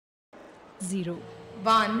0.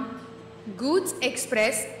 1. Goods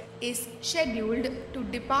Express is scheduled to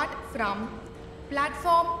depart from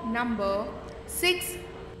platform number 6.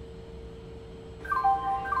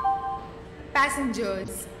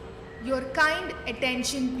 Passengers, your kind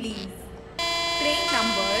attention please. Train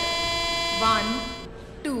number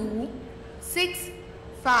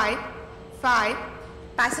 12655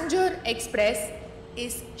 Passenger Express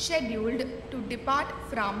is scheduled to depart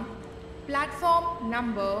from platform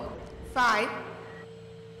number 5.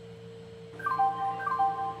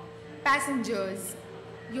 Passengers,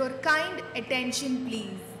 your kind attention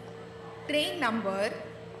please. Train number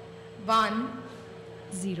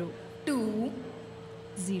 0.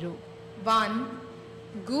 1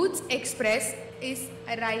 Goods Express is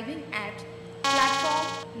arriving at platform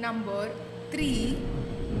number 3.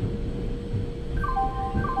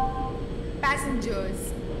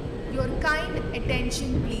 Passengers, your kind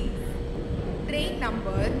attention please. Train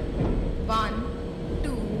number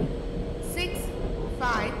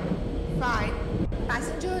 12655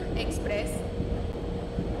 Passenger Express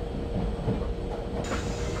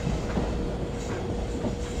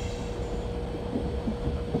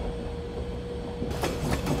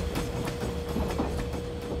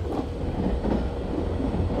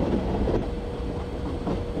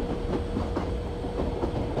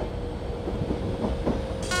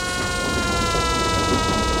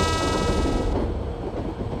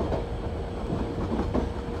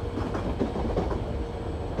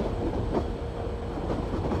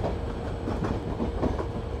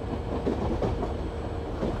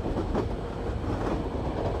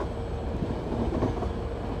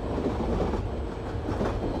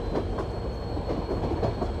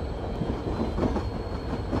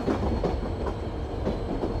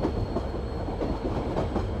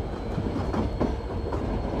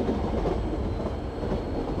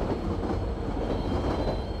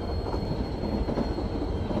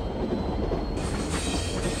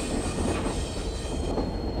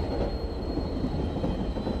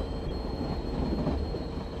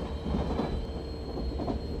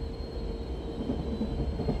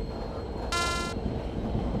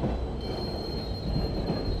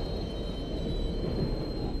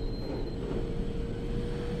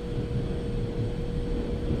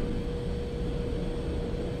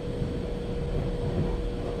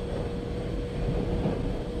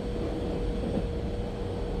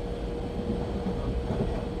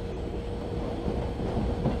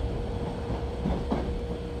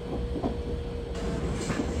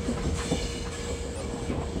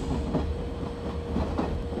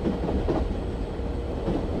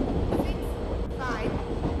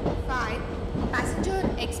Passenger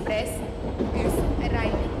Express is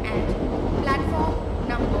arriving at platform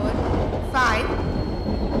number 5.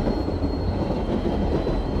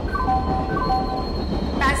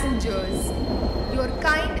 Passengers, your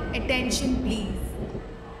kind attention please.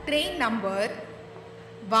 Train number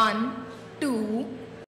 12655